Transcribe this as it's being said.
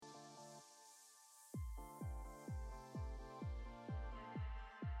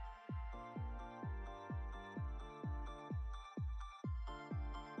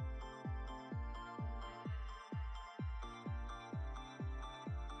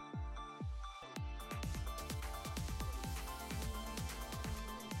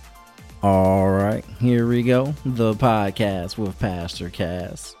All right, here we go. The podcast with Pastor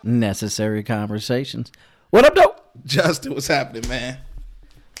Cass. Necessary conversations. What up, though? Justin, what's happening, man?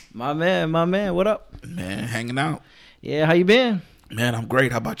 My man, what up? Man, hanging out. Yeah, how you been? Man, I'm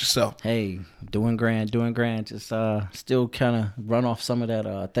great. How about yourself? Hey, doing grand. Just still kind of run off some of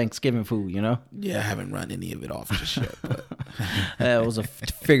that Thanksgiving food, you know? Yeah, I haven't run any of it off just yet. But That was a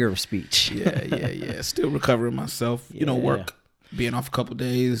figure of speech. Yeah. Still recovering myself. You know, work. Being off a couple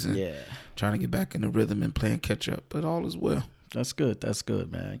days and trying to get back in the rhythm and playing catch up, but all is well. That's good,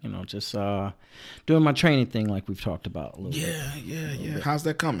 man. You know, just doing my training thing like we've talked about a little bit. Yeah. How's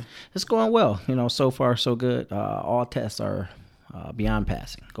that coming? It's going well. You know, so far so good. All tests are beyond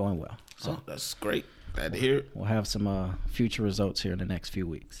passing, going well. So that's great. Glad to hear it. We'll have some future results here in the next few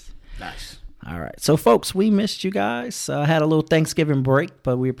weeks. Nice. All right. So, folks, we missed you guys. Had a little Thanksgiving break,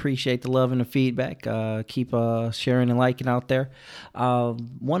 but we appreciate the love and the feedback. Keep sharing and liking out there.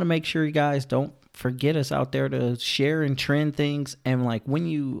 Want to make sure you guys don't forget us out there to share and trend things. And, like, when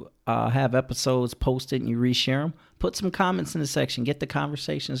you have episodes posted and you reshare them, put some comments in the section. Get the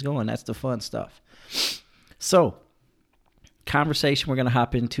conversations going. That's the fun stuff. So, conversation we're going to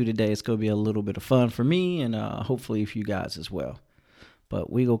hop into today. It's going to be a little bit of fun for me and hopefully for you guys as well. But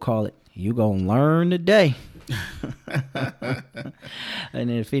we going to call it, You Gonna Learn Today.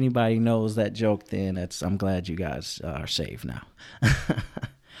 And if anybody knows that joke, then I'm glad you guys are saved now.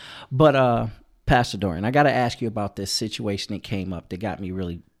 But Pastor Dorian, I got to ask you about this situation that came up that got me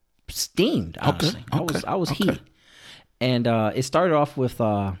really steamed, honestly. I was heated. And it started off with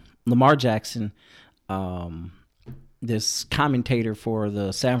Lamar Jackson, this commentator for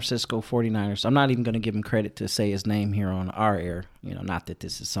the San Francisco 49ers. I'm not even going to give him credit to say his name here on our air. You know, not that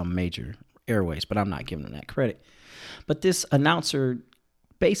this is some major airways, but I'm not giving him that credit. But this announcer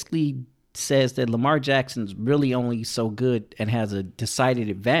basically says that Lamar Jackson's really only so good and has a decided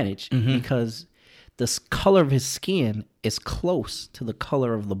advantage because the color of his skin is close to the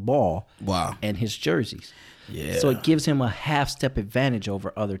color of the ball and his jerseys. Yeah. So it gives him a half-step advantage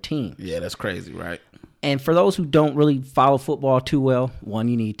over other teams. Yeah, that's crazy, right? And for those who don't really follow football too well, one,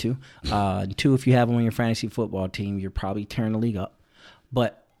 you need to. Two, if you have him on your fantasy football team, you're probably tearing the league up.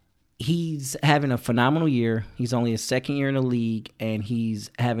 But he's having a phenomenal year. He's only his second year in the league, and he's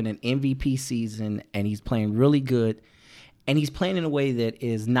having an MVP season, and he's playing really good. And he's playing in a way that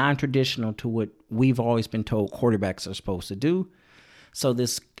is non-traditional to what we've always been told quarterbacks are supposed to do. So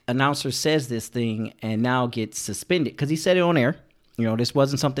this announcer says this thing and now gets suspended because he said it on air. You know, this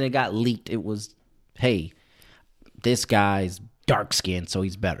wasn't something that got leaked. It was, hey, this guy's dark skinned, so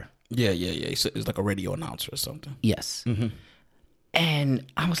he's better. Yeah. It's like a radio announcer or something. Yes. And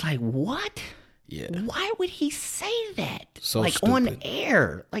I was like, what? Yeah. Why would he say that? So like stupid. On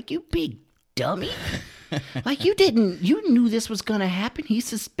air. Like, you big dummy. Like, you knew this was going to happen. He's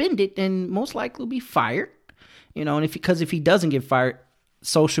suspended and most likely will be fired. You know, and because if he doesn't get fired,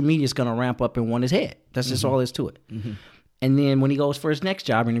 social media is going to ramp up and want his head. That's just all there is to it. And then when he goes for his next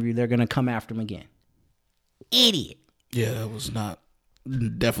job interview, they're going to come after him again. Idiot. Yeah, that was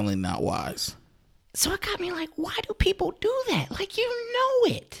definitely not wise. So it got me like, why do people do that? Like, you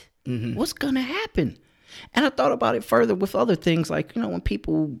know it. What's going to happen? And I thought about it further with other things, like, you know, when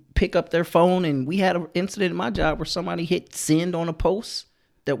people pick up their phone, and we had an incident in my job where somebody hit send on a post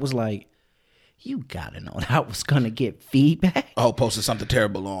that was like, you got to know that I was going to get feedback. Oh, posted something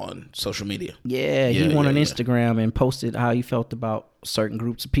terrible on social media. Yeah, he went on Instagram and posted how he felt about certain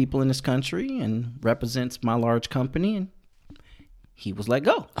groups of people in this country and represents my large company, and he was let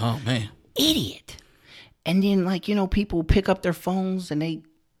go. Oh, man. Idiot. And then, like, you know, people pick up their phones and they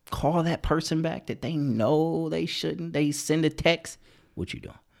call that person back that they know they shouldn't. They send a text. What you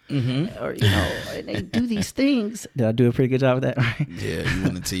doing? Or, you know, and they do these things. Did I do a pretty good job of that? Right? Yeah, you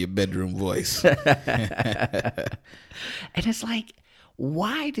went into your bedroom voice. And it's like,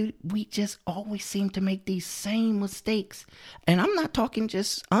 why do we just always seem to make these same mistakes? And I'm not talking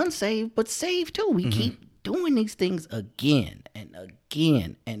just unsaved, but saved too. We keep doing these things again and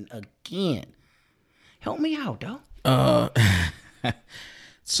again and again. Help me out, though.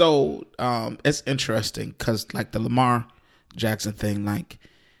 So it's interesting because, like, the Lamar Jackson thing, like,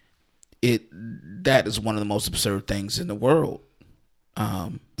 that is one of the most absurd things in the world.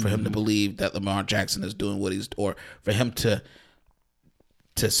 For him to believe that Lamar Jackson is doing what or for him to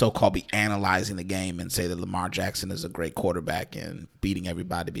so-called be analyzing the game and say that Lamar Jackson is a great quarterback and beating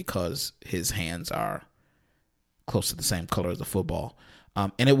everybody because his hands are close to the same color as the football.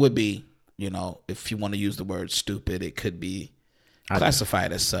 And it would be, you know, if you want to use the word stupid, it could be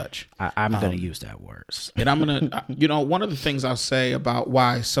classified as such. I'm going to use that word. And I'm going to, you know, one of the things I'll say about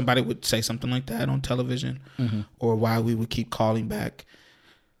why somebody would say something like that on television or why we would keep calling back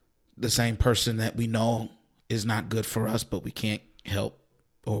the same person that we know is not good for us, but we can't help,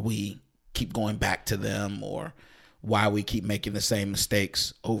 or we keep going back to them, or why we keep making the same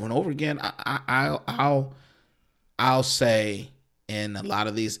mistakes over and over again. I'll say in a lot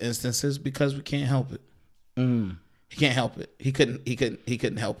of these instances, because we can't help it. He can't help it. He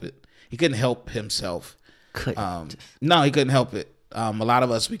couldn't help it. He couldn't help himself. No, he couldn't help it. A lot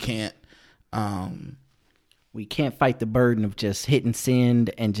of us, we can't. We can't fight the burden of just hitting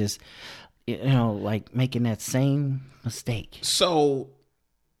send and just, like making that same mistake. So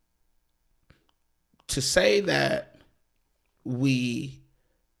to say that we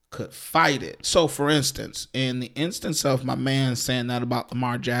could fight it. So for instance, in the instance of my man saying that about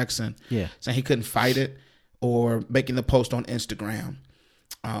Lamar Jackson, saying he couldn't fight it, or making the post on Instagram,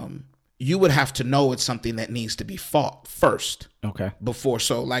 you would have to know it's something that needs to be fought first. Okay. Before.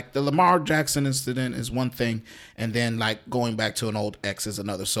 So like the Lamar Jackson incident is one thing, and then like going back to an old ex is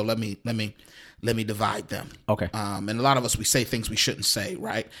another. So let me divide them. Okay. And a lot of us, we say things we shouldn't say,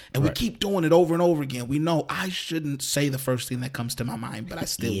 right? And we keep doing it over and over again. We know I shouldn't say the first thing that comes to my mind, but I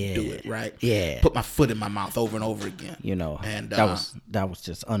still do it, right? Yeah. Put my foot in my mouth over and over again. And that was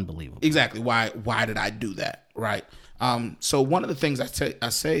just unbelievable. Exactly. Why did I do that? Right. So one of the things I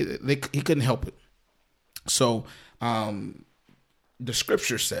say that he couldn't help it. So the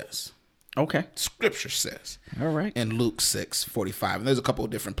scripture says. Okay. Scripture says. All right. In Luke 6:45. And there's a couple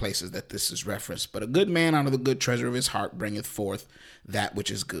of different places that this is referenced. But a good man out of the good treasure of his heart bringeth forth that which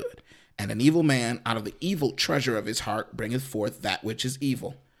is good. And an evil man out of the evil treasure of his heart bringeth forth that which is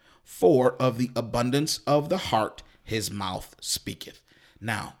evil. For of the abundance of the heart his mouth speaketh.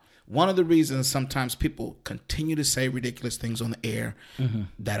 Now, one of the reasons sometimes people continue to say ridiculous things on the air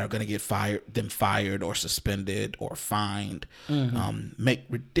that are going to get fired or suspended or fined, make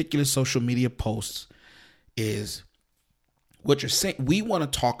ridiculous social media posts, is what you're saying. We want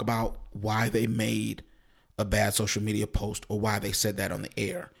to talk about why they made a bad social media post or why they said that on the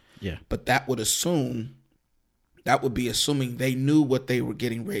air. Yeah. But that would be assuming they knew what they were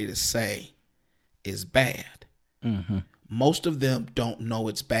getting ready to say is bad. Most of them don't know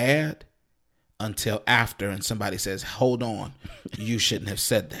it's bad until after, and somebody says, hold on, you shouldn't have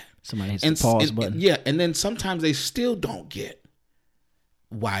said that. Somebody hits the pause button. Yeah, and then sometimes they still don't get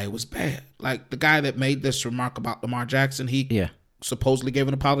why it was bad. Like the guy that made this remark about Lamar Jackson, he supposedly gave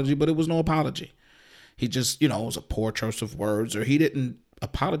an apology, but it was no apology. He just, it was a poor choice of words, or he didn't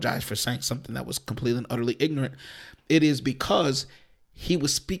apologize for saying something that was completely and utterly ignorant. It is because he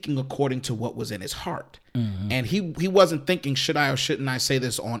was speaking according to what was in his heart. And he wasn't thinking, should I or shouldn't I say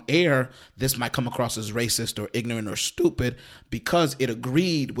this on air? This might come across as racist or ignorant or stupid, because it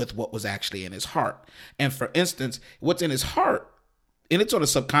agreed with what was actually in his heart. And for instance, what's in his heart, and it's on a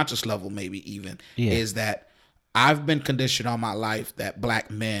subconscious level maybe even, is that I've been conditioned all my life that black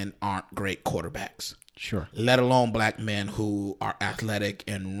men aren't great quarterbacks. Sure. Let alone black men who are athletic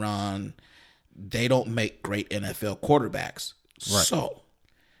and run. They don't make great NFL quarterbacks. Right. So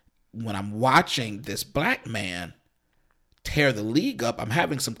when I'm watching this black man tear the league up, I'm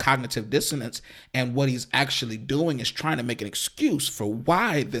having some cognitive dissonance. And what he's actually doing is trying to make an excuse for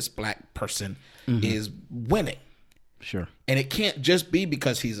why this black person is winning. Sure. And it can't just be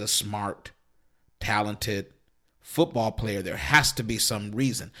because he's a smart, talented football player. There has to be some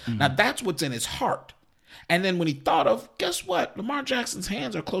reason. Now, that's what's in his heart. And then when he thought of, guess what? Lamar Jackson's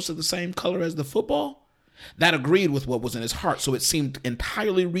hands are close to the same color as the football. That agreed with what was in his heart. So it seemed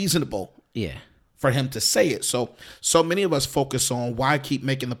entirely reasonable for him to say it. So many of us focus on why keep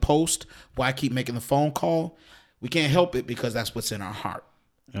making the post, why keep making the phone call. We can't help it because that's what's in our heart.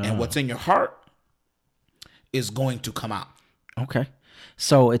 And what's in your heart is going to come out. Okay.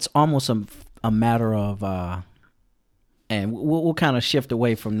 So it's almost a matter of, and we'll kind of shift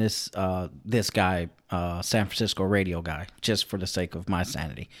away from this guy, San Francisco radio guy, just for the sake of my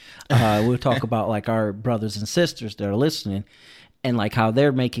sanity. We'll talk about like our brothers and sisters that are listening, and like how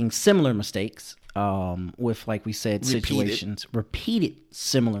they're making similar mistakes with, like we said, repeated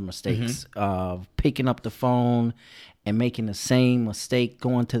similar mistakes of picking up the phone and making the same mistake,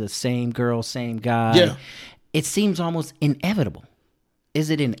 going to the same girl, same guy. Yeah. It seems almost inevitable. Is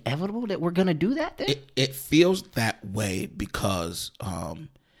it inevitable that we're going to do that then? It feels that way because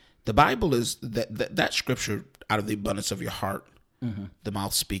the Bible is that scripture, out of the abundance of your heart, the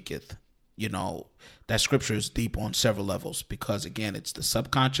mouth speaketh. That scripture is deep on several levels because, again, it's the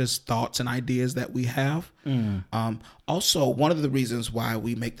subconscious thoughts and ideas that we have. Also, one of the reasons why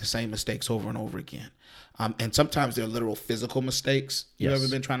we make the same mistakes over and over again. And sometimes they're literal physical mistakes. You've ever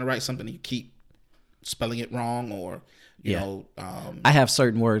been trying to write something and you keep spelling it wrong, or You Yeah. know, I have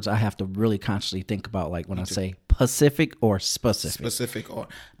certain words I have to really consciously think about, like when I say Pacific or specific. or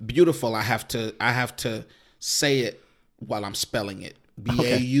beautiful. I have to say it while I'm spelling it.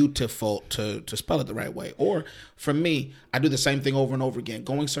 Beautiful to spell it the right way. Or for me, I do the same thing over and over again.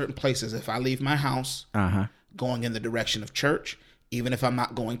 Going certain places. If I leave my house, going in the direction of church, even if I'm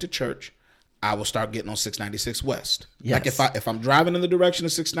not going to church, I will start getting on 696 West. Yes. Like if I'm driving in the direction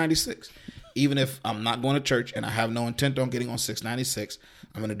of 696, even if I'm not going to church and I have no intent on getting on 696,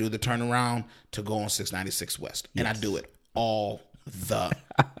 I'm going to do the turnaround to go on 696 West. And I do it all the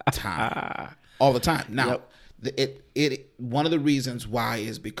time. All the time. Now, it one of the reasons why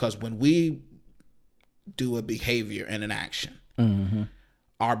is because when we do a behavior and an action,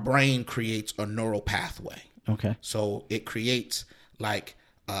 our brain creates a neural pathway. Okay. So it creates like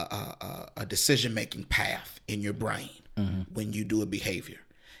a decision-making path in your brain when you do a behavior.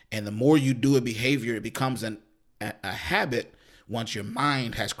 And the more you do a behavior, it becomes a habit once your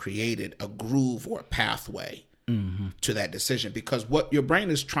mind has created a groove or a pathway to that decision. Because what your brain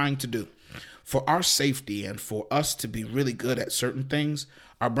is trying to do, for our safety and for us to be really good at certain things,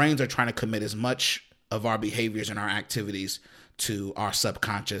 our brains are trying to commit as much of our behaviors and our activities to our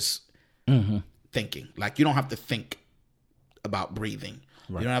subconscious thinking. Like you don't have to think about breathing.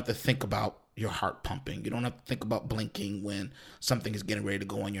 Right. You don't have to think about your heart pumping. You don't have to think about blinking when something is getting ready to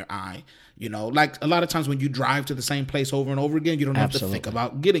go in your eye. You know, like a lot of times when you drive to the same place over and over again, you don't have to think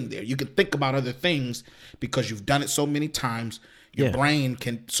about getting there. You can think about other things because you've done it so many times. Your brain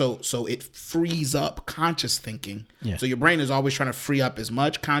can, so it frees up conscious thinking. Yeah. So your brain is always trying to free up as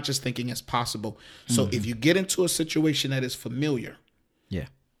much conscious thinking as possible. So if you get into a situation that is familiar,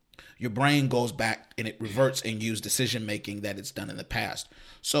 your brain goes back and it reverts and uses decision making that it's done in the past.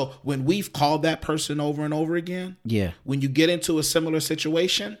 So when we've called that person over and over again, when you get into a similar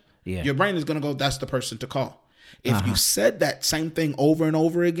situation, your brain is going to go, that's the person to call. If you said that same thing over and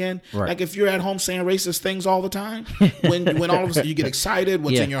over again, like if you're at home saying racist things all the time, when all of a sudden you get excited,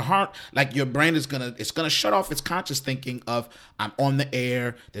 what's in your heart, like your brain is gonna shut off its conscious thinking of I'm on the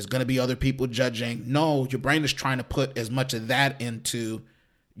air, there's gonna be other people judging. No, your brain is trying to put as much of that into,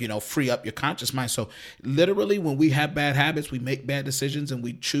 you know, free up your conscious mind. So literally when we have bad habits, we make bad decisions and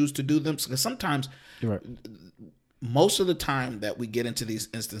we choose to do them. Because sometimes most of the time that we get into these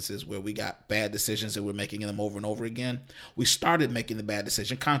instances where we got bad decisions and we're making them over and over again, we started making the bad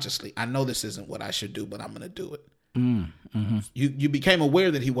decision consciously. I know this isn't what I should do, but I'm going to do it. You became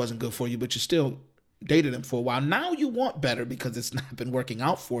aware that he wasn't good for you, but you still dated him for a while. Now you want better because it's not been working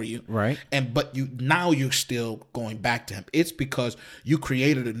out for you. Right. But now you're still going back to him. It's because you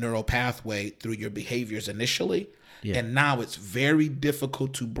created a neural pathway through your behaviors initially. Yeah. And now it's very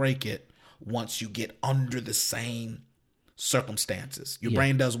difficult to break it once you get under the same circumstances. Your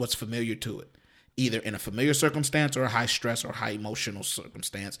brain does what's familiar to it. Either in a familiar circumstance or a high stress or high emotional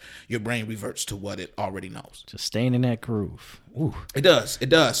circumstance, your brain reverts to what it already knows. Just staying in that groove. Ooh. It does.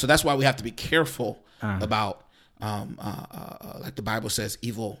 So that's why we have to be careful about, like the Bible says,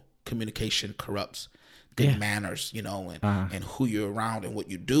 evil communication corrupts good manners, you know, and who you're around and what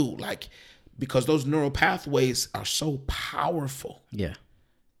you do. Like, because those neural pathways are so powerful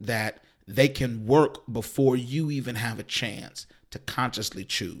that they can work before you even have a chance to consciously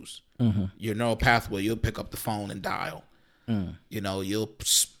choose. Your neural pathway, you'll pick up the phone and dial. You know, you'll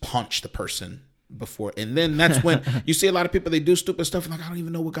punch the person before. And then that's when you see a lot of people, they do stupid stuff and like, I don't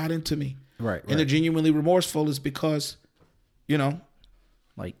even know what got into me. Right. And they're genuinely remorseful is because, you know,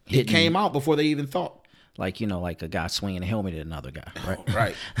 like it came out before they even thought. Like, you know, like a guy swinging a helmet at another guy, right?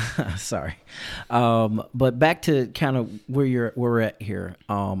 Right. Sorry. But back to kind of where we're at here.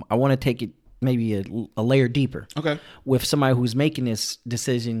 I want to take it maybe a layer deeper. Okay. With somebody who's making this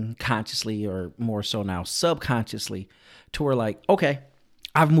decision consciously or more so now subconsciously to where like, okay,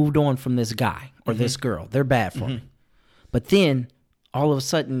 I've moved on from this guy or this girl. They're bad for me. But then all of a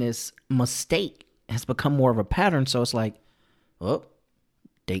sudden this mistake has become more of a pattern. So it's like, oh,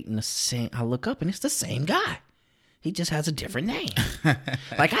 dating the same. I look up and it's the same guy. He just has a different name.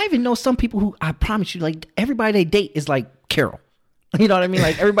 Like I even know some people who I promise you, like everybody they date is like Carol. You know what I mean?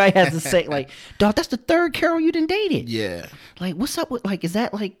 Like everybody has the same. Like, dog, that's the third Carol you done dated. Yeah. Like, what's up with like? Is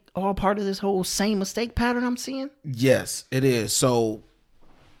that like all part of this whole same mistake pattern I'm seeing? Yes, it is. So,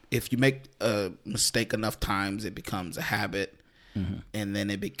 if you make a mistake enough times, it becomes a habit, and then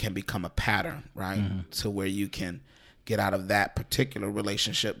it can become a pattern, right? To where you can get out of that particular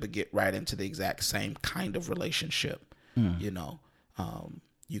relationship, but get right into the exact same kind of relationship. You know,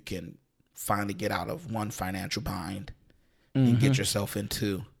 you can finally get out of one financial bind and get yourself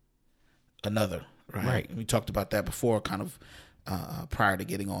into another, right? We talked about that before, kind of prior to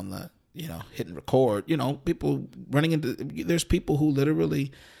getting on hitting record, people running into, there's people who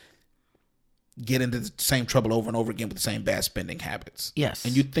literally get into the same trouble over and over again with the same bad spending habits. Yes.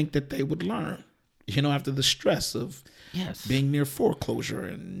 And you think that they would learn, after the stress of being near foreclosure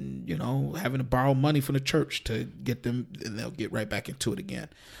and, having to borrow money from the church to get them, and they'll get right back into it again.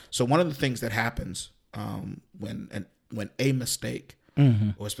 So one of the things that happens when a mistake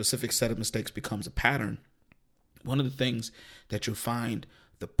or a specific set of mistakes becomes a pattern, one of the things that you'll find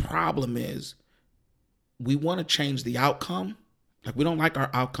the problem is we want to change the outcome. Like, we don't like our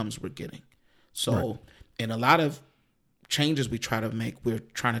outcomes we're getting. So in a lot of changes we try to make, we're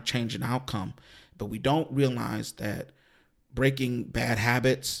trying to change an outcome, but we don't realize that breaking bad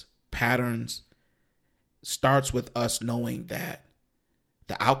habits, patterns, starts with us knowing that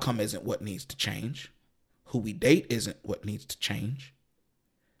the outcome isn't what needs to change. Who we date isn't what needs to change.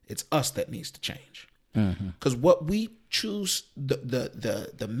 It's us that needs to change. Because what we choose,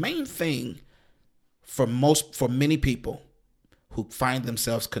 the main thing for many people who find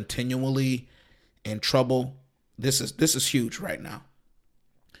themselves continually in trouble, this is huge right now.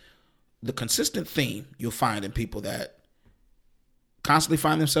 The consistent theme you'll find in people that constantly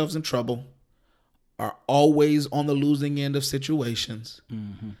find themselves in trouble, are always on the losing end of situations,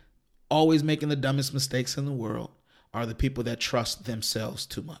 always making the dumbest mistakes in the world, are the people that trust themselves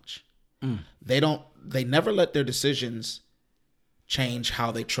too much. They never let their decisions change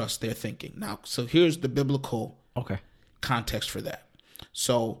how they trust their thinking. Now, so here's the biblical context for that.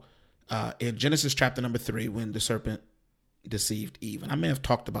 So in Genesis chapter number 3, when the serpent deceived Eve, and I may have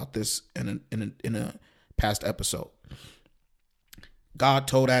talked about this in a past episode, God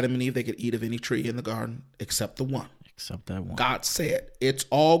told Adam and Eve they could eat of any tree in the garden except the one. Except that one. God said, it's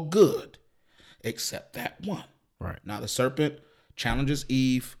all good except that one. Right. Now the serpent challenges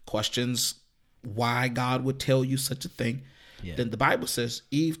Eve, questions why God would tell you such a thing. Then the Bible says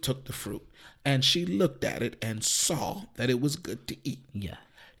Eve took the fruit and she looked at it and saw that it was good to eat. Yeah.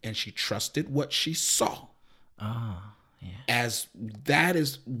 And she trusted what she saw. As that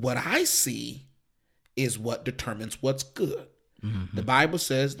is what I see is what determines what's good. The Bible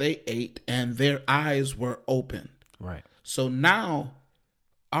says they ate and their eyes were opened. Right. So now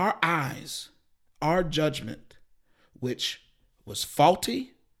our eyes, our judgment, which was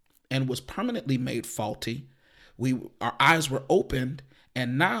faulty and was permanently made faulty, our eyes were opened,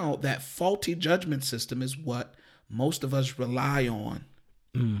 and now that faulty judgment system is what most of us rely on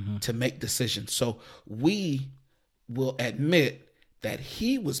to make decisions. So we will admit that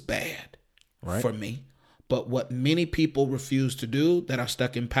he was bad for me. But what many people refuse to do that are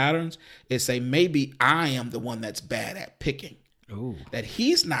stuck in patterns is say, maybe I am the one that's bad at picking. Ooh. That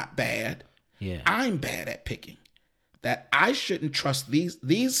he's not bad. I'm bad at picking. That I shouldn't trust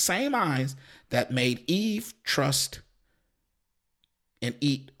these same eyes that made Eve trust and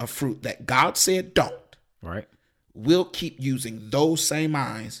eat a fruit that God said don't. Right. We'll keep using those same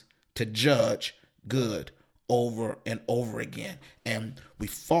eyes to judge good over and over again. And we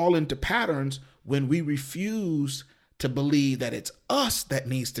fall into patterns when we refuse to believe that it's us that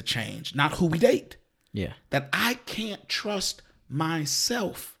needs to change, not who we date. Yeah. That I can't trust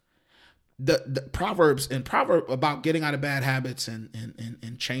myself. The Proverbs about getting out of bad habits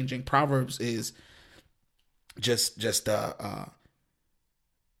and changing, Proverbs is just a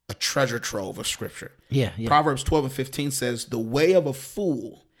treasure trove of scripture. Yeah. Proverbs 12:15 says, the way of a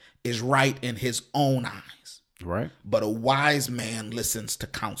fool is right in his own eyes. Right. But a wise man listens to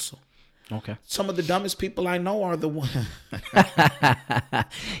counsel. Okay. Some of the dumbest people I know are the ones.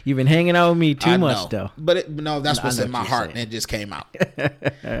 You've been hanging out with me too much, though. But that's what's in my heart, and it just came out.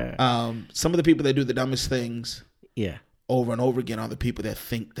 Some of the people that do the dumbest things over and over again are the people that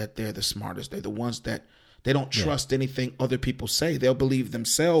think that they're the smartest. They're the ones that they don't trust anything other people say. They'll believe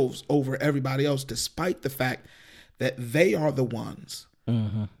themselves over everybody else, despite the fact that they are the ones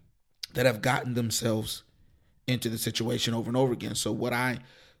that have gotten themselves into the situation over and over again. So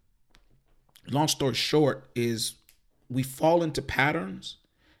long story short is we fall into patterns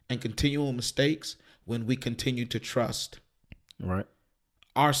and continual mistakes when we continue to trust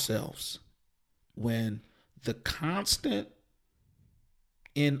ourselves, when the constant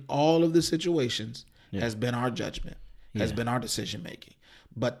in all of the situations has been our judgment, has been our decision making.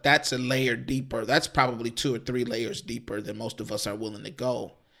 But that's a layer deeper. That's probably 2 or 3 layers deeper than most of us are willing to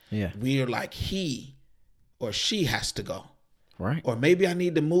go. Yeah. We are like, he or she has to go. Right. Or maybe I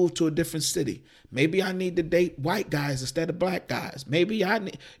need to move to a different city. Maybe I need to date white guys instead of black guys. Maybe I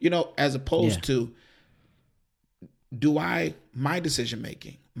need, as opposed to my decision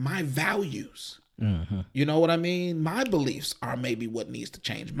making, my values, You know what I mean? My beliefs are maybe what needs to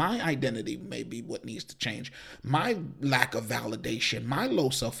change. My identity may be what needs to change. My lack of validation, my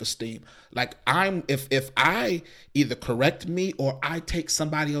low self-esteem. Like if I either correct me or I take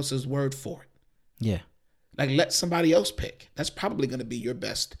somebody else's word for it. Yeah. Like let somebody else pick. That's probably going to be your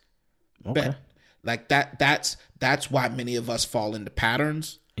best bet. Like that's why many of us fall into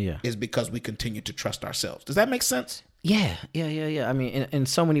patterns. Yeah. Is because we continue to trust ourselves. Does that make sense? Yeah. I mean, in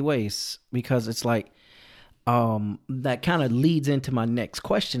so many ways, because it's like, that kind of leads into my next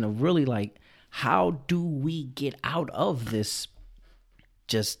question of really like, how do we get out of this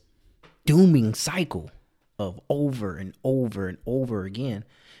just dooming cycle of over and over and over again?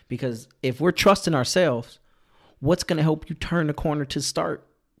 Because if we're trusting ourselves, what's going to help you turn the corner to start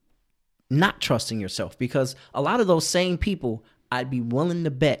not trusting yourself? Because a lot of those same people, I'd be willing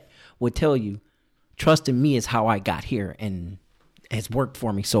to bet, would tell you, trusting me is how I got here and has worked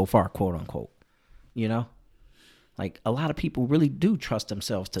for me so far, quote unquote. You know? Like a lot of people really do trust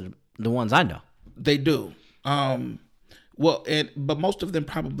themselves to the ones I know. They do. But most of them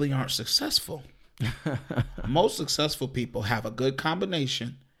probably aren't successful. Most successful people have a good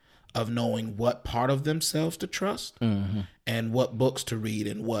combination of knowing what part of themselves to trust and what books to read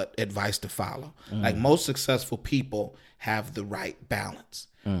and what advice to follow. Like most successful people have the right balance.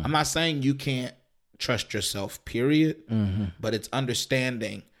 I'm not saying you can't trust yourself, period, but it's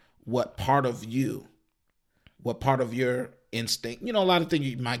understanding what part of you, what part of your instinct, a lot of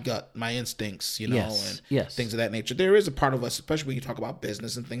things, my gut, my instincts, and things of that nature. There is a part of us, especially when you talk about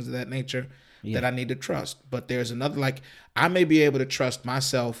business and things of that nature, that I need to trust. But there's another, like I may be able to trust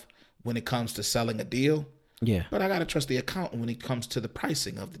myself when it comes to selling a deal. Yeah. But I got to trust the accountant when it comes to the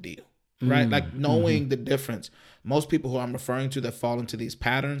pricing of the deal. Right? Like knowing the difference. Most people who I'm referring to that fall into these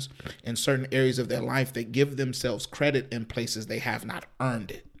patterns in certain areas of their life, they give themselves credit in places they have not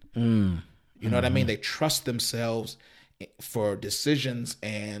earned it. You know what I mean? They trust themselves for decisions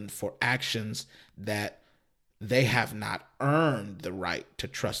and for actions that they have not earned the right to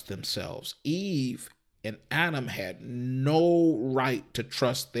trust themselves. Eve and Adam had no right to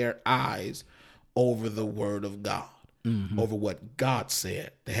trust their eyes over the word of God. Over what God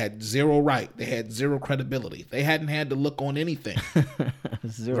said. They had zero right. They had zero credibility. They hadn't had to look on anything,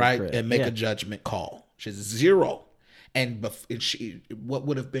 right, credit. And make a judgment call. She's zero. And what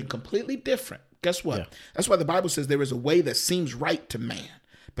would have been completely different, guess what? Yeah. That's why the Bible says there is a way that seems right to man,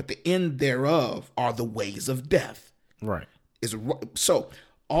 but the end thereof are the ways of death. Right. So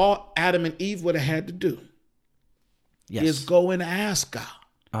all Adam and Eve would have had to do is go and ask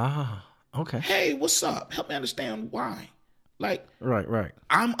God. Okay. Hey, what's up? Help me understand why. Like, right.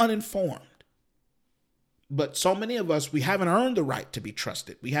 I'm uninformed. But so many of us, we haven't earned the right to be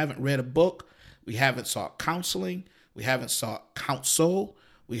trusted. We haven't read a book. We haven't sought counseling. We haven't sought counsel.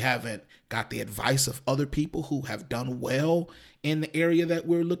 We haven't got the advice of other people who have done well in the area that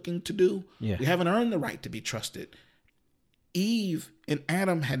we're looking to do. Yeah. We haven't earned the right to be trusted. Eve and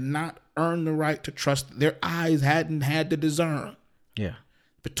Adam had not earned the right to trust. Their eyes hadn't had to discern. Yeah.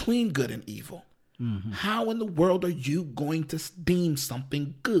 Between good and evil. How in the world are you going to deem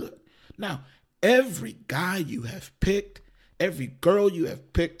something good? Now, every guy you have picked, every girl you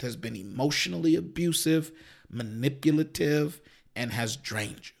have picked has been emotionally abusive, manipulative, and has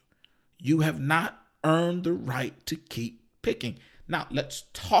drained you. You have not earned the right to keep picking. Now, let's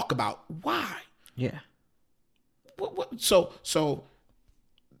talk about why. Yeah. So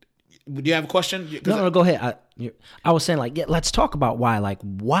do you have a question? No, go ahead. I was saying, like, let's talk about why. Like,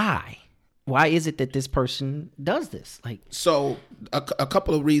 why? Why is it that this person does this? Like, so a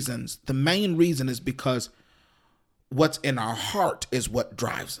couple of reasons. The main reason is because what's in our heart is what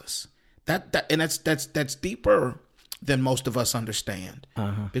drives us. That's deeper than most of us understand.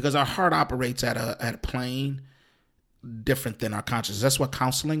 Because our heart operates at a plane different than our consciousness. That's what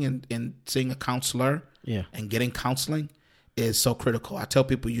counseling and seeing a counselor and getting counseling is so critical. I tell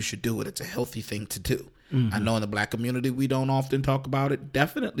people you should do it. It's a healthy thing to do. I know in the Black community, we don't often talk about it.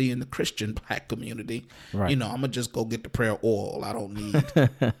 Definitely in the Christian Black community. Right. I'm going to just go get the prayer oil. I don't need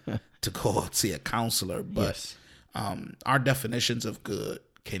to go see a counselor. But our definitions of good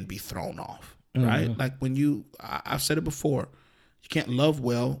can be thrown off, right? Like when I've said it before, you can't love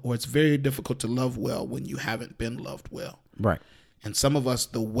well, or it's very difficult to love well when you haven't been loved well. Right. And some of us,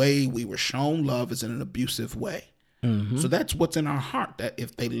 the way we were shown love is in an abusive way. So that's what's in our heart, that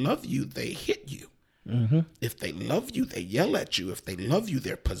if they love you, they hit you. If they love you, they yell at you. If they love you,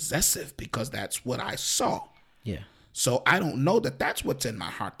 they're possessive, because that's what I saw. Yeah. So I don't know that that's what's in my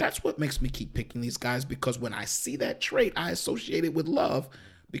heart. That's what makes me keep picking these guys, because when I see that trait, I associate it with love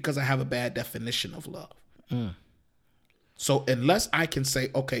because I have a bad definition of love. So unless I can say,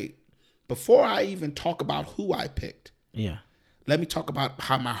 okay, before I even talk about who I picked, Yeah. let me talk about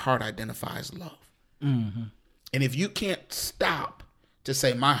how my heart identifies love. Mm-hmm. And if you can't stop to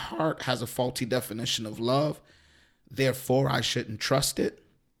say my heart has a faulty definition of love, therefore I shouldn't trust it,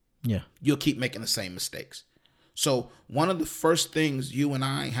 Yeah. you'll keep making the same mistakes. So one of the first things you and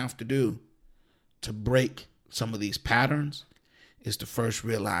I have to do to break some of these patterns is to first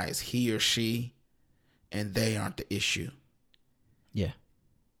realize he or she and they aren't the issue. Yeah.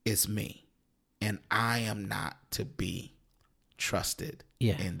 It's me. And I am not to be trusted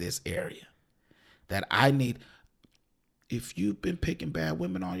Yeah. in this area. That I need. If you've been picking bad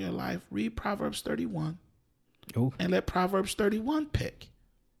women all your life, read Proverbs 31 Oh. and let Proverbs 31 pick.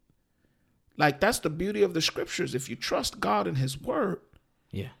 Like, that's the beauty of the scriptures. If you trust God and his word,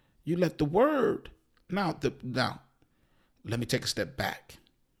 Yeah. you let the word. Now, let me take a step back.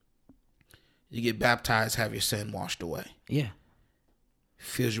 You get baptized, have your sin washed away. Yeah.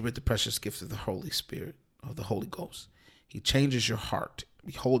 Fills you with the precious gift of the Holy Spirit, of the Holy Ghost. He changes your heart.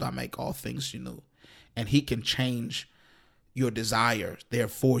 Behold, I make all things new. And he can change your desires.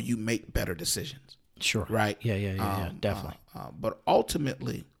 Therefore, you make better decisions. Sure. Right? Yeah. Definitely. But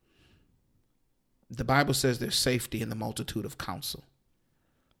ultimately, the Bible says there's safety in the multitude of counsel.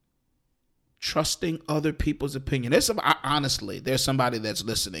 Trusting other people's opinion. Honestly, there's somebody that's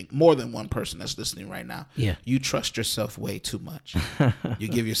listening, more than one person that's listening right now. Yeah. You trust yourself way too much. You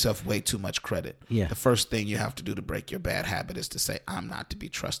give yourself way too much credit. Yeah. The first thing you have to do to break your bad habit is to say, I'm not to be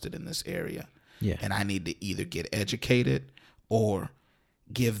trusted in this area. Yeah. And I need to either get educated or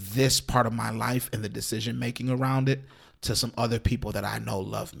give this part of my life and the decision making around it to some other people that I know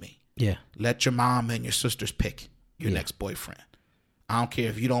love me. Yeah. Let your mom and your sisters pick your next boyfriend. I don't care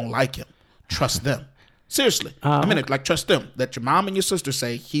if you don't like him. Trust them. Seriously. Trust them. Let your mom and your sister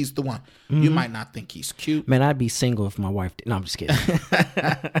say he's the one. Mm-hmm. You might not think he's cute. Man, I'd be single if my wife did. No, I'm just kidding.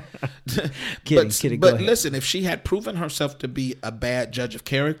 kidding. But listen, if she had proven herself to be a bad judge of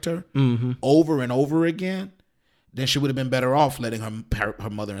character over and over again, then she would have been better off letting her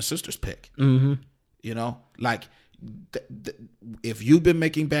mother and sisters pick. Mm-hmm. You know, like if you've been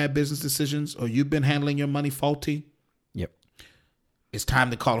making bad business decisions or you've been handling your money faulty, yep, it's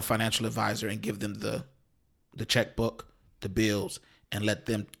time to call a financial advisor and give them the checkbook, the bills, and let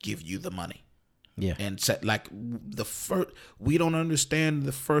them give you the money. Yeah. And set we don't understand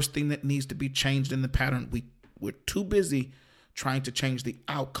the first thing that needs to be changed in the pattern. We're too busy trying to change the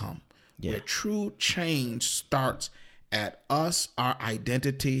outcome. Yeah. Where true change starts at us, our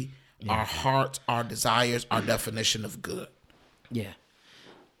identity, our hearts, our desires, our definition of good. Yeah.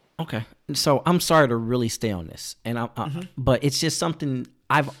 Okay. So I'm sorry to really stay on this, and but it's just something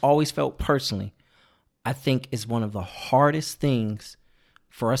I've always felt personally. I think is one of the hardest things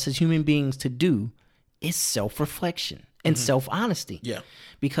for us as human beings to do is self-reflection and self-honesty. Yeah.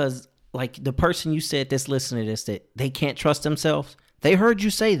 Because like the person you said that's listening to this, that they can't trust themselves, they heard you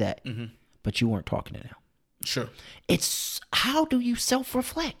say that, but you weren't talking to them. Sure. It's how do you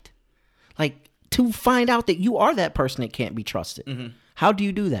self-reflect? Like to find out that you are that person that can't be trusted. How do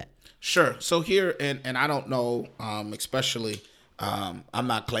you do that? Sure. So here, and I don't know, especially, I'm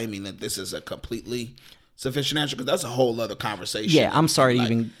not claiming that this is a completely sufficient answer because that's a whole other conversation. Yeah, I'm sorry to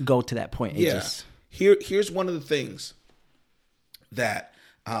even go to that point. Here's one of the things that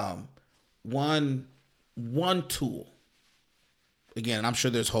one tool. Again, I'm sure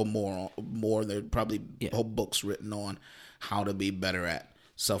there's more. There's probably whole books written on how to be better at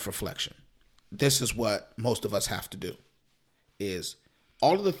self-reflection. This is what most of us have to do. Is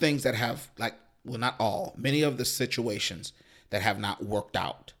all of the things that have not all, many of the situations that have not worked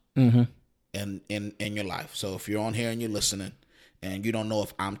out in your life. So if you're on here and you're listening and you don't know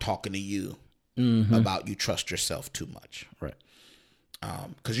if I'm talking to you about you trust yourself too much. Right.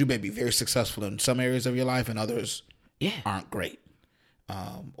 Because you may be very successful in some areas of your life and others aren't great.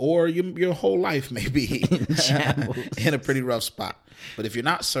 Or your whole life may be in a pretty rough spot. But if you're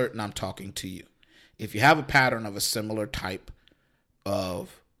not certain, I'm talking to you. If you have a pattern of a similar type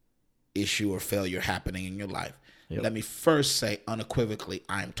of issue or failure happening in your life, let me first say unequivocally,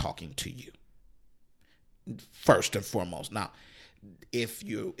 I'm talking to you. First and foremost. Now, if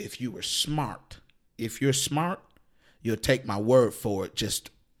you're smart, you'll take my word for it just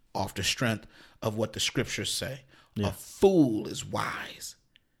off the strength of what the scriptures say. Yeah. A fool is wise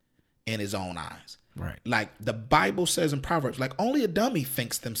in his own eyes. Right. Like the Bible says in Proverbs, like only a dummy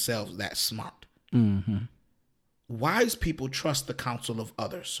thinks themselves that smart. Wise people trust the counsel of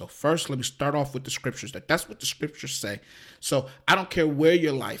others. So first, let me start off with the scriptures. That's what the scriptures say. So I don't care where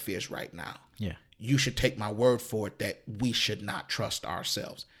your life is right now. Yeah. You should take my word for it that we should not trust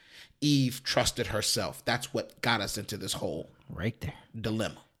ourselves. Eve trusted herself. That's what got us into this whole right there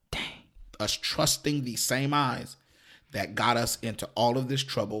dilemma. Dang. us trusting these same eyes that got us into all of this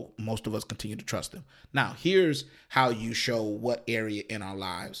trouble. Most of us continue to trust him. Now, here's how you show what area in our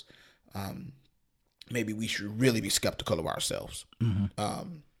lives maybe we should really be skeptical of ourselves.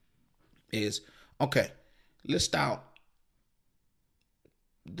 Is, okay, list out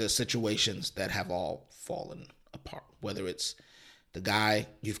the situations that have all fallen apart, whether it's the guy,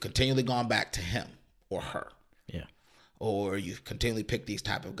 you've continually gone back to him or her. Yeah. Or you've continually picked these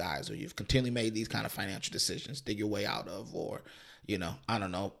type of guys, or you've continually made these kind of financial decisions, dig your way out of, or, I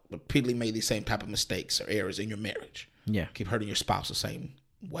don't know, repeatedly made these same type of mistakes or errors in your marriage. Yeah. Keep hurting your spouse the same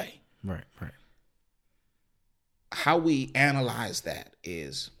way. Right. How we analyze that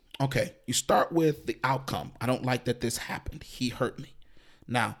is, okay, you start with the outcome. I don't like that this happened. He hurt me.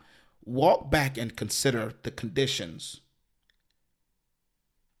 Now, walk back and consider the conditions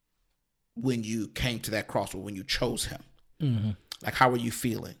when you came to that crossroad, when you chose him. Like, how were you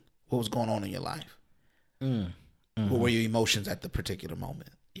feeling? What was going on in your life? What were your emotions at the particular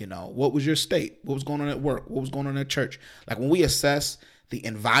moment? What was your state? What was going on at work? What was going on at church? Like, when we assess the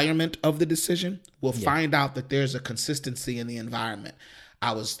environment of the decision, we'll find out that there's a consistency in the environment.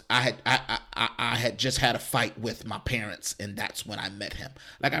 I had just had a fight with my parents, and that's when I met him.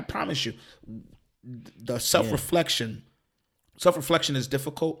 Like, I promise you, the self-reflection is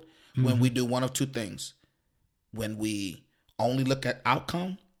difficult when we do one of two things. When we only look at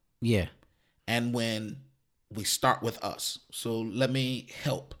outcome, and when we start with us. So let me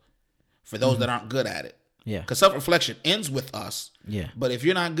help for those that aren't good at it. Because self-reflection ends with us. But if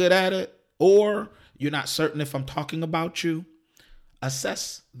you're not good at it, or you're not certain if I'm talking about you,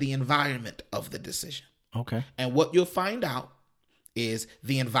 assess the environment of the decision. Okay. And what you'll find out is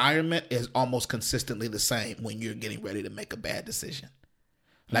the environment is almost consistently the same when you're getting ready to make a bad decision.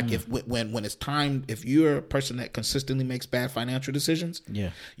 Like when it's time, if you're a person that consistently makes bad financial decisions,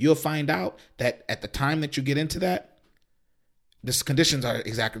 you'll find out that at the time that you get into that, the conditions are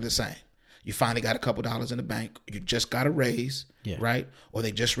exactly the same. You finally got a couple dollars in the bank. You just got a raise, right? Or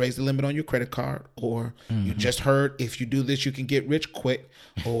they just raised the limit on your credit card. Or you just heard if you do this, you can get rich quick.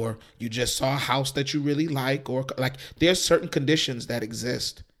 Or you just saw a house that you really like. Or like there's certain conditions that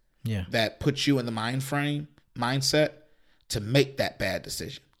exist that put you in the mindset to make that bad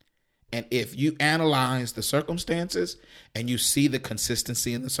decision. And if you analyze the circumstances and you see the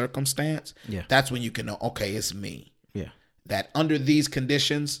consistency in the circumstance, that's when you can know, okay, it's me. That under these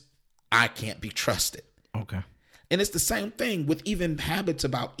conditions, I can't be trusted. Okay. And it's the same thing with even habits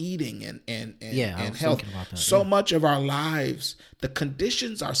about eating and health. About that, so much of our lives, the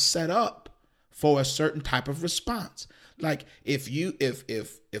conditions are set up for a certain type of response. Like if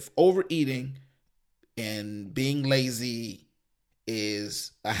overeating and being lazy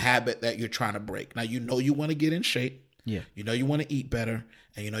is a habit that you're trying to break. Now, you want to get in shape. You want to eat better,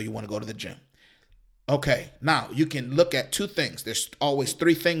 and you want to go to the gym. Okay, now you can look at two things. There's always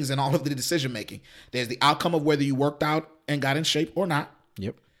three things in all of the decision making. There's the outcome of whether you worked out and got in shape or not.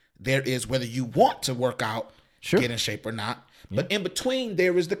 There is whether you want to work out, get in shape or not. But in between,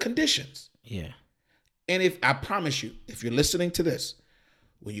 there is the conditions. And if I promise you, if you're listening to this,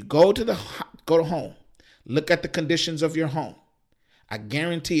 when you go to home, look at the conditions of your home. I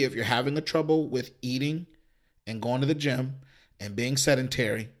guarantee if you're having a trouble with eating and going to the gym and being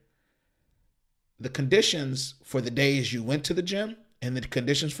sedentary, the conditions for the days you went to the gym and the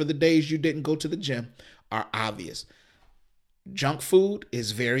conditions for the days you didn't go to the gym are obvious. Junk food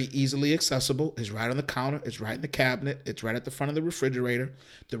is very easily accessible. It's right on the counter. It's right in the cabinet. It's right at the front of the refrigerator.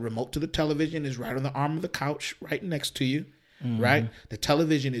 The remote to the television is right on the arm of the couch right next to you, right? The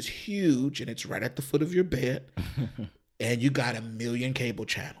television is huge and it's right at the foot of your bed. And you got 1 million cable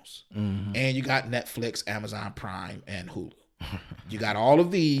channels. And you got Netflix, Amazon Prime, and Hulu. You got all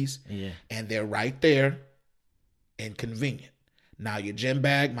of these, and they're right there and convenient. Now, your gym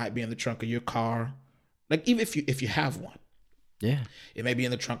bag might be in the trunk of your car. Like, even if you have one. It may be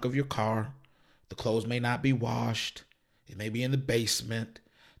in the trunk of your car. The clothes may not be washed. It may be in the basement.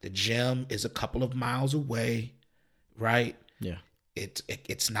 The gym is a couple of miles away, right?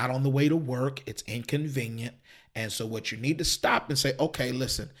 It's not on the way to work. It's inconvenient. And so what you need to stop and say, okay,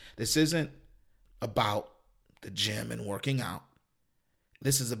 listen, this isn't about the gym and working out.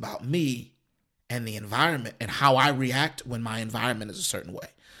 This is about me and the environment and how I react when my environment is a certain way.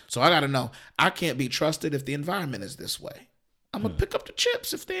 So I got to know, I can't be trusted if the environment is this way. I'm going to pick up the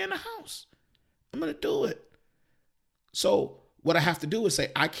chips if they're in the house. I'm going to do it. So what I have to do is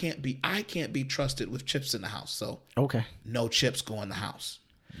say, I can't be trusted with chips in the house. So no chips go in the house.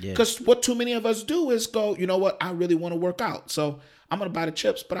 Because what too many of us do is go, you know what, I really want to work out. So I'm going to buy the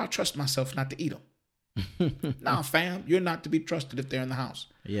chips, but I'll trust myself not to eat them. Nah, fam, you're not to be trusted if they're in the house.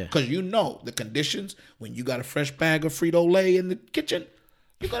 Yeah. Because you know the conditions when you got a fresh bag of Frito-Lay in the kitchen,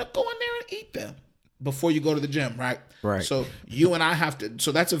 you're going to go in there and eat them before you go to the gym, right? Right. So you and I have to,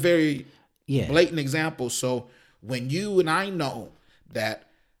 so that's a very Yeah. blatant example. So when you and I know that,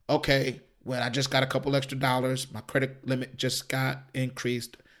 okay, when I just got a couple extra dollars, my credit limit just got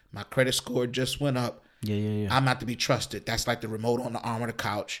increased, my credit score just went up, Yeah. I'm not to be trusted. That's like the remote on the arm of the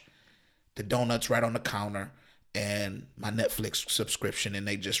couch, the donuts right on the counter, and my Netflix subscription, and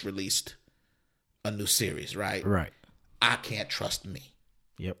they just released a new series, right? Right. I can't trust me.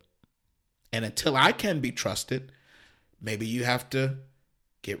 Yep. And until I can be trusted, maybe you have to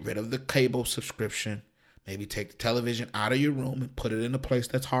get rid of the cable subscription, maybe take the television out of your room and put it in a place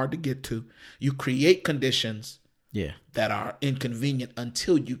that's hard to get to. You create conditions Yeah. that are inconvenient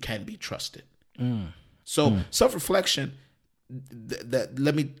until you can be trusted. So self-reflection,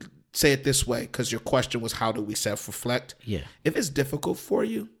 let me say it this way, because your question was, how do we self-reflect? Yeah. If it's difficult for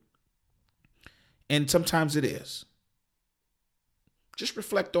you, and sometimes it is, just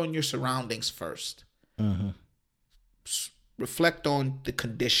reflect on your surroundings first. Reflect on the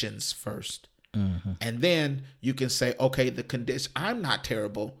conditions first. And then you can say, okay, the condition, I'm not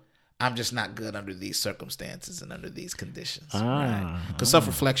terrible. I'm just not good under these circumstances and under these conditions. Right? Because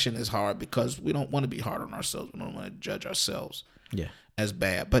self-reflection is hard because we don't want to be hard on ourselves. We don't want to judge ourselves as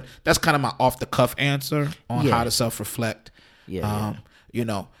bad. But that's kind of my off-the-cuff answer on how to self-reflect. You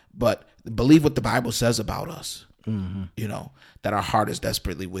know, but believe what the Bible says about us. You know, that our heart is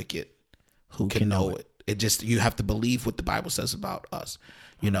desperately wicked. Who can know it? It just, you have to believe what the Bible says about us.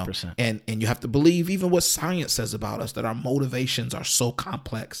 You know, 100%. and you have to believe even what science says about us, that our motivations are so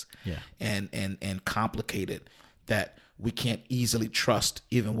complex and complicated that we can't easily trust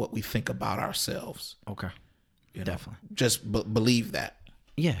even what we think about ourselves. Okay. Definitely. Just believe that.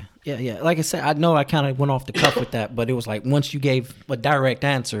 Yeah. Like I said, I know I kind of went off the cuff with that, but it was like once you gave a direct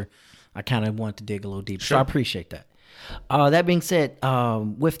answer, I kind of wanted to dig a little deeper. Sure. So I appreciate that. That being said,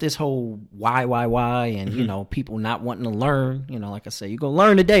 with this whole why, and, you know, people not wanting to learn, you know, like I said, you're going to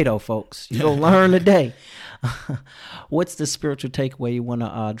learn today, though, folks. You're going to learn today. What's the spiritual takeaway you want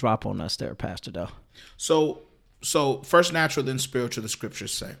to drop on us there, Pastor Doe? So first natural, then spiritual, the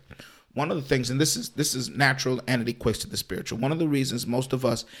scriptures say. One of the things, and this is natural and it equates to the spiritual. One of the reasons most of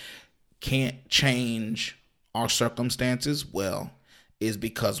us can't change our circumstances well is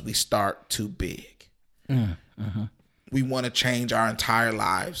because we start too big. We want to change our entire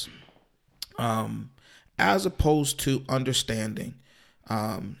lives, as opposed to understanding.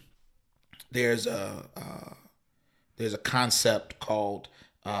 There's a concept called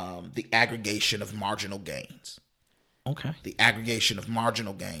the aggregation of marginal gains. Okay. The aggregation of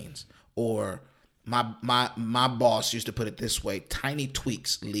marginal gains, or my boss used to put it this way: tiny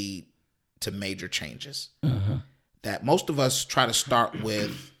tweaks lead to major changes. That most of us try to start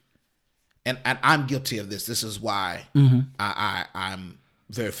with. And I'm guilty of this. This is why I'm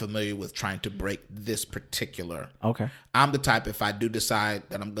very familiar with trying to break this particular. Okay. I'm the type, if I do decide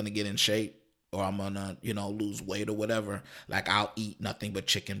that I'm going to get in shape or I'm going to, you know, lose weight or whatever, like I'll eat nothing but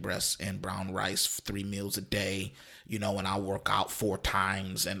chicken breasts and brown rice 3 meals a day, you know, and I'll work out 4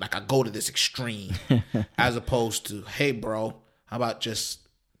 times. And like I go to this extreme as opposed to, hey, bro, how about just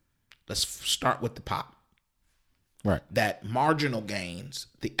let's start with the pop. Right. That marginal gains,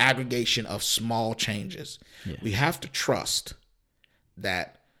 the aggregation of small changes. We have to trust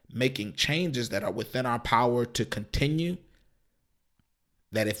that making changes that are within our power to continue,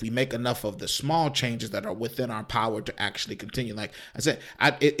 that if we make enough of the small changes that are within our power to actually continue. Like I said,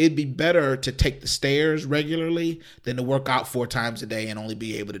 it'd be better to take the stairs regularly than to work out 4 times a day and only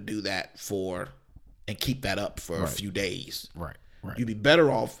be able to do that and keep that up for a few days. Right. You'd be better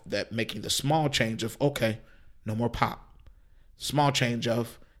off that making the small change of, okay, no more pop. Small change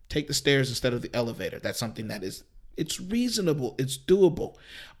of take the stairs instead of the elevator. That's something that it's reasonable. It's doable.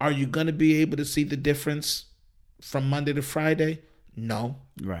 Are you going to be able to see the difference from Monday to Friday? No.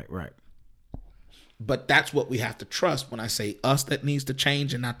 Right. But that's what we have to trust when I say us that needs to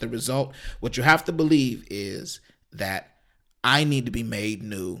change and not the result. What you have to believe is that I need to be made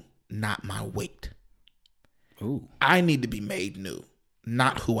new, not my weight. Ooh. I need to be made new,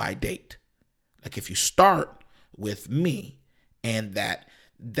 not who I date. Like if you start with me, and that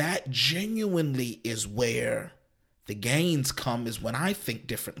genuinely is where the gains come, is when I think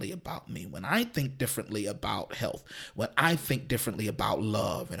differently about me, when I think differently about health, when I think differently about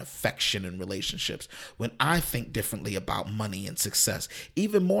love and affection and relationships, when I think differently about money and success.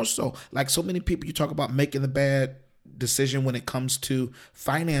 Even more so, like so many people, you talk about making the bad decision when it comes to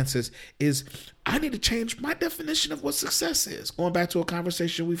finances is I need to change my definition of what success is. Going back to a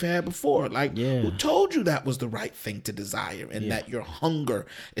conversation we've had before, like who told you that was the right thing to desire and that your hunger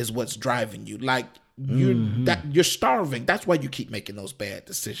is what's driving you? Like you're starving. That's why you keep making those bad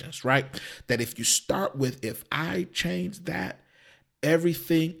decisions, right? That if you start with, if I change that,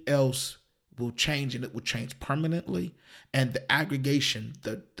 everything else will change, and it will change permanently. And the aggregation,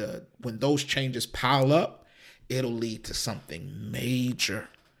 the when those changes pile up, it'll lead to something major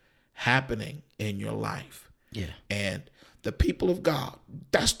happening in your life. Yeah. And the people of God,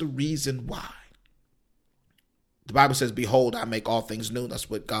 that's the reason why. The Bible says, behold, I make all things new. That's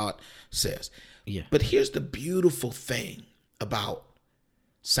what God says. Yeah. But here's the beautiful thing about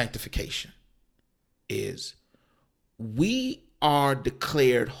sanctification is we are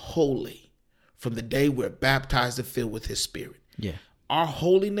declared holy from the day we're baptized and filled with his spirit. Yeah. Our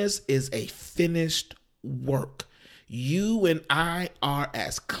holiness is a finished work. You and I are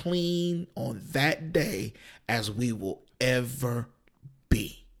as clean on that day as we will ever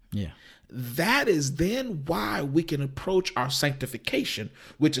be. Yeah. That is then why we can approach our sanctification,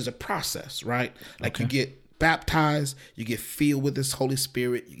 which is a process, right? Like you get baptized, you get filled with this Holy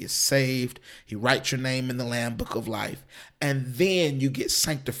Spirit, you get saved, he writes your name in the Lamb Book of Life, and then you get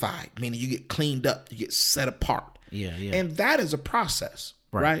sanctified, meaning you get cleaned up, you get set apart. Yeah, yeah. And that is a process,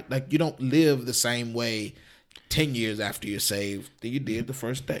 right? Like you don't live the same way 10 years after you're saved than you did the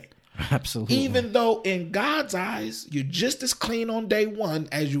first day. Absolutely. Even though in God's eyes, you're just as clean on day one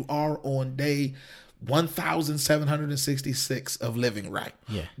as you are on day 1,766 of living right.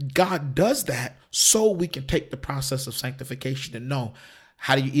 Yeah. God does that so we can take the process of sanctification and know,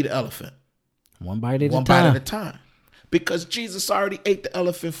 how do you eat an elephant? One bite at One bite at a time. Because Jesus already ate the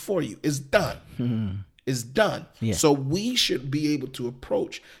elephant for you. It's done. It's done. Yeah. So we should be able to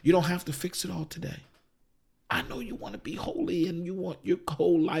approach. You don't have to fix it all today. I know you want to be holy and you want your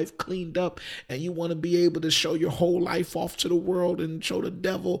whole life cleaned up and you want to be able to show your whole life off to the world and show the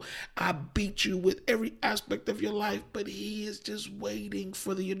devil, I beat you with every aspect of your life, but he is just waiting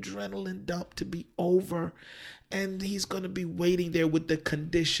for the adrenaline dump to be over, and he's going to be waiting there with the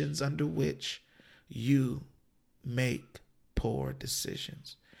conditions under which you make poor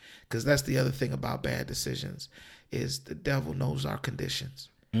decisions. Because that's the other thing about bad decisions is the devil knows our conditions.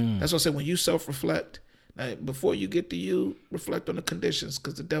 That's what I said, when you self-reflect, now, before you get to you, reflect on the conditions,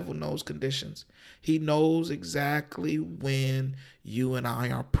 because the devil knows conditions. He knows exactly when you and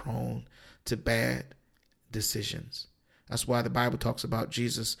I are prone to bad decisions. That's why the Bible talks about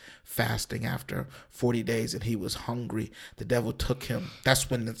Jesus fasting after 40 days and he was hungry. The devil took him. That's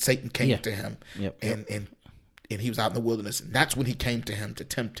when Satan came to him. And he was out in the wilderness. And that's when he came to him to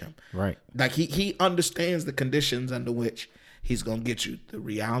tempt him. Right. Like he understands the conditions under which he's going to get you. The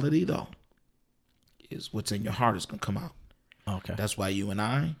reality, though, is what's in your heart is going to come out. Okay. That's why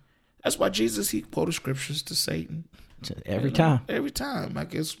that's why Jesus, he quoted scriptures to Satan. Every time. Every time. I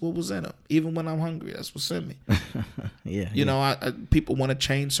guess what was in him. Even when I'm hungry, that's what's in me. You know, people want to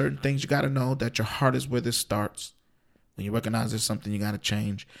change certain things. You got to know that your heart is where this starts. When you recognize there's something you got to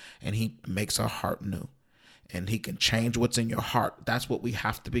change, and he makes our heart new. And he can change what's in your heart. That's what we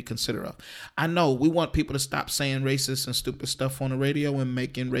have to be considerate of. I know we want people to stop saying racist and stupid stuff on the radio and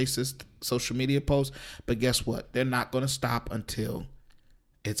making racist social media posts. But guess what? They're not going to stop until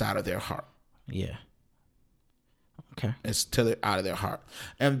it's out of their heart. Yeah. Okay. It's till they're out of their heart.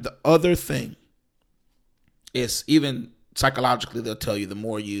 And the other thing is, even psychologically, they'll tell you the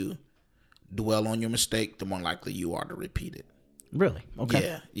more you dwell on your mistake, the more likely you are to repeat it. Really?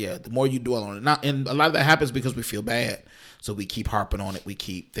 Okay. Yeah. The more you dwell on it, and a lot of that happens because we feel bad, so we keep harping on it. We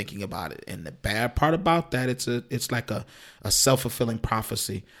keep thinking about it. And the bad part about that, it's like a self-fulfilling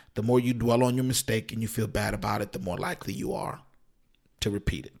prophecy. The more you dwell on your mistake and you feel bad about it, the more likely you are to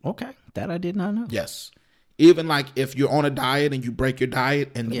repeat it. Okay, that I did not know. Yes. Even like if you're on a diet and you break your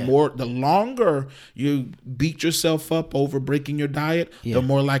diet, and the longer you beat yourself up over breaking your diet, the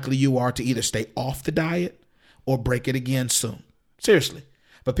more likely you are to either stay off the diet or break it again soon. Seriously.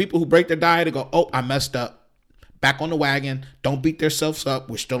 But people who break their diet and go, oh, I messed up, back on the wagon, don't beat themselves up,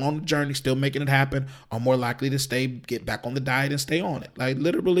 we're still on the journey, still making it happen, are more likely to get back on the diet and stay on it. Like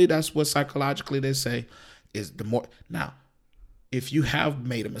literally, that's what psychologically they say is the more. Now, if you have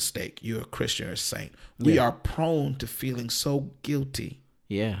made a mistake, you're a Christian or a saint, we are prone to feeling so guilty.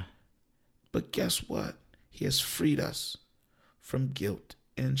 Yeah. But guess what? He has freed us from guilt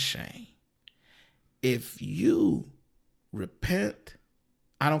and shame. If you repent,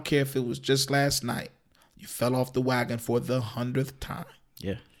 I don't care if it was just last night, you fell off the wagon for the 100th time.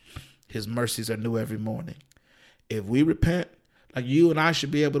 Yeah. His mercies are new every morning. If we repent, Like you and I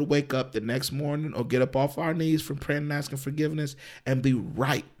should be able to wake up the next morning or get up off our knees from praying and asking forgiveness and be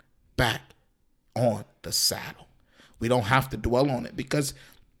right back on the saddle. We don't have to dwell on it because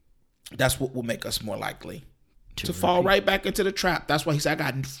that's what will make us more likely to fall right back into the trap. That's why he said,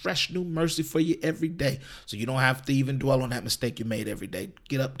 I got fresh new mercy for you every day. So you don't have to even dwell on that mistake you made every day.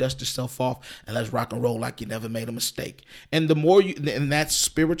 Get up, dust yourself off, and let's rock and roll like you never made a mistake. And the more you, and that's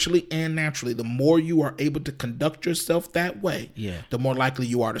spiritually and naturally, the more you are able to conduct yourself that way, the more likely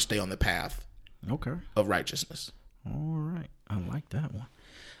you are to stay on the path of righteousness. All right. I like that one.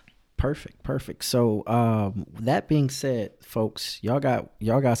 Perfect. So that being said, folks, y'all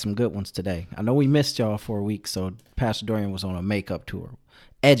got some good ones today. I know we missed y'all for a week, so Pastor Dorian was on a makeup tour,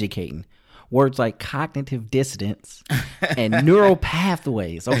 educating. Words like cognitive dissonance and neural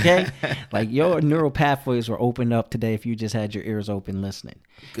pathways, okay? Like your neural pathways were opened up today if you just had your ears open listening.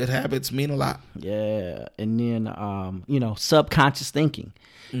 Good habits mean a lot. Yeah. And then, subconscious thinking.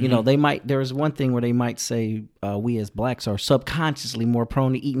 You know, there's one thing where they might say we as blacks are subconsciously more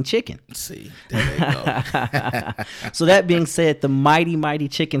prone to eating chicken. See, there they go. So that being said, the mighty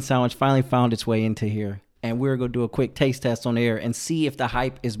chicken sandwich finally found its way into here. And we're going to do a quick taste test on air and see if the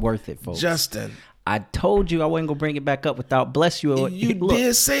hype is worth it, folks. Justin. I told you I wasn't going to bring it back up without bless you. You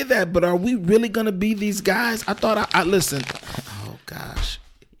did say that, but are we really going to be these guys? I thought I listen. Oh, gosh.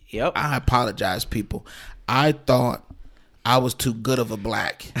 Yep. I apologize, people. I thought I was too good of a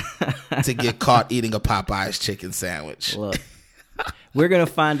black to get caught eating a Popeye's chicken sandwich. Look, we're gonna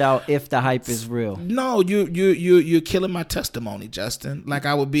find out if the hype is real. No, you're killing my testimony, Justin. Like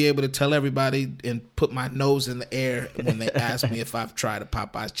I would be able to tell everybody and put my nose in the air when they ask me if I've tried a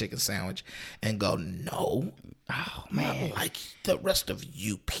Popeye's chicken sandwich, and go, no, oh man, not like the rest of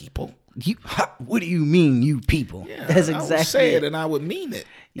you people. What do you mean, you people? Yeah, that's exactly. I would say it, and I would mean it.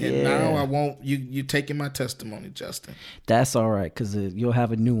 And now I won't. You taking my testimony, Justin. That's all right, because you'll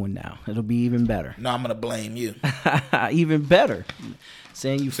have a new one now. It'll be even better. No, I'm gonna blame you. Even better.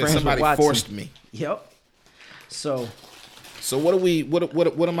 Saying you friends somebody with Watson. Forced me. Yep. So what are we?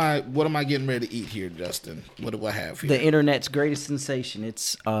 What am I getting ready to eat here, Justin? What do I have here? The internet's greatest sensation.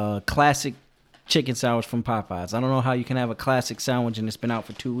 It's classic chicken sandwich from Popeyes. I don't know how you can have a classic sandwich and it's been out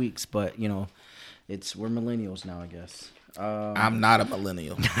for 2 weeks, but we're millennials now, I guess. I'm not a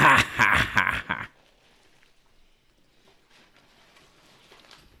millennial.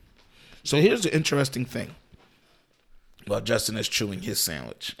 So here's the interesting thing. Well, Justin is chewing his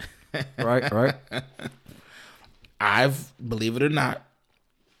sandwich. Right. Believe it or not,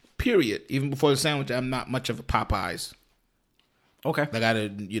 period, even before the sandwich, I'm not much of a Popeyes. Okay.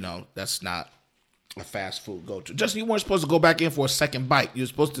 Like that's not a fast food go-to. Justin, you weren't supposed to go back in for a second bite. You're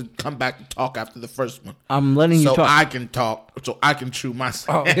supposed to come back and talk after the first one. I'm letting you talk. So I can talk, so I can chew my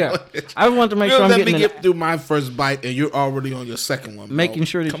sandwich. Oh, yeah. I want to make sure I'm let getting me get through my first bite, and you're already on your second one, bro. Making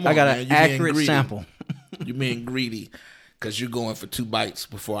sure that I got an accurate sample. You're being greedy because you're going for 2 bites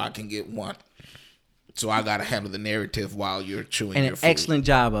before I can get one. So I got to handle the narrative while you're chewing your food. An excellent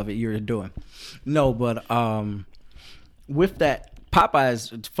job of it you're doing. No, but with that,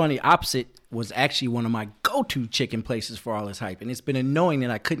 Popeyes, it's funny, opposite was actually one of my go-to chicken places for all this hype. And it's been annoying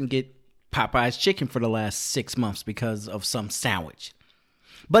that I couldn't get Popeye's chicken for the last 6 months because of some sandwich.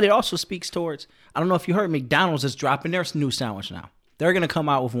 But it also speaks towards, I don't know if you heard, McDonald's is dropping their new sandwich now. They're going to come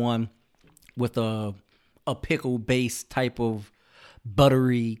out with one with a pickle-based type of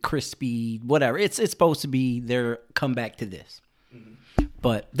buttery, crispy, whatever. It's supposed to be their comeback to this. Mm-hmm.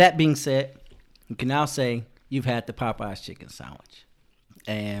 But that being said, you can now say you've had the Popeye's chicken sandwich.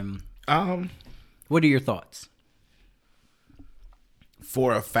 And what are your thoughts?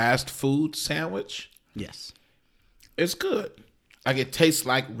 For a fast food sandwich? Yes. It's good. Like it tastes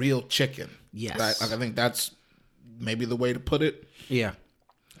like real chicken. Yes. Like I think that's maybe the way to put it. Yeah.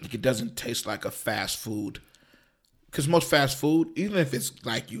 Like it doesn't taste like a fast food. Because most fast food, even if it's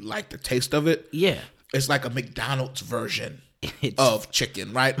like you like the taste of it, it's like a McDonald's version of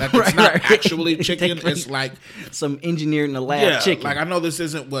chicken, right? Like it's not actually chicken. It's like some engineered in the lab chicken. Like I know this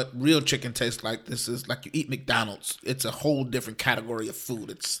isn't what real chicken tastes like. This is like you eat McDonald's. It's a whole different category of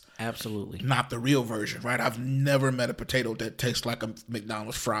food. It's absolutely not the real version, right? I've never met a potato that tastes like a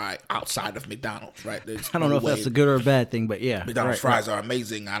McDonald's fry outside of McDonald's, right? I don't know if that's a good or a bad thing, but yeah. McDonald's fries are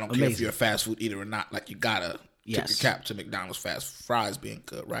amazing. I don't care if you're a fast food eater or not. Like you gotta tip your cap to McDonald's fast fries being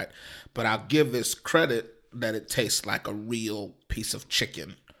good, right? But I'll give this credit that it tastes like a real piece of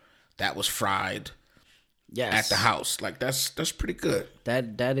chicken that was fried at the house. Like that's pretty good.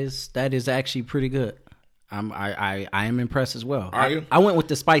 That is actually pretty good. I am impressed as well. Are you? I went with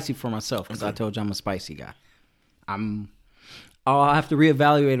the spicy for myself because I told you I'm a spicy guy. I'll have to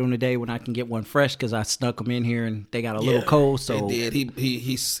reevaluate on the day when I can get one fresh because I snuck them in here and they got a little cold. So they did.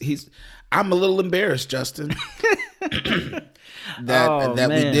 He's. I'm a little embarrassed, Justin, that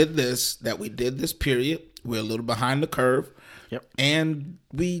we did this. That we did this. Period. We're a little behind the curve. Yep. And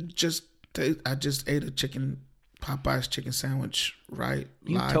I just ate a Popeye's chicken sandwich. Right.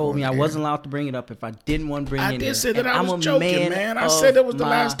 You told me I wasn't allowed to bring it up if I didn't want to bring it in. I did here. say that And I was joking, man. I said that was the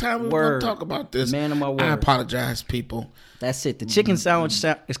last time we were going to talk about this. Man of my word. I apologize, people. That's it. The chicken sandwich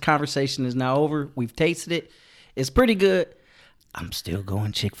conversation is now over. We've tasted it. It's pretty good. I'm still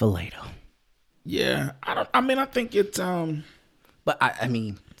going Chick-fil-A though. Yeah, I think it's But I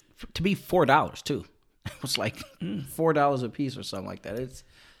mean, to be $4 too. It was like $4 a piece or something like that.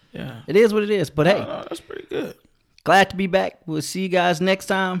 It is what it is. But hey, that's pretty good. Glad to be back. We'll see you guys next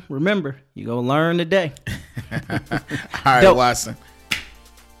time. Remember, you gonna learn today. All right, Watson.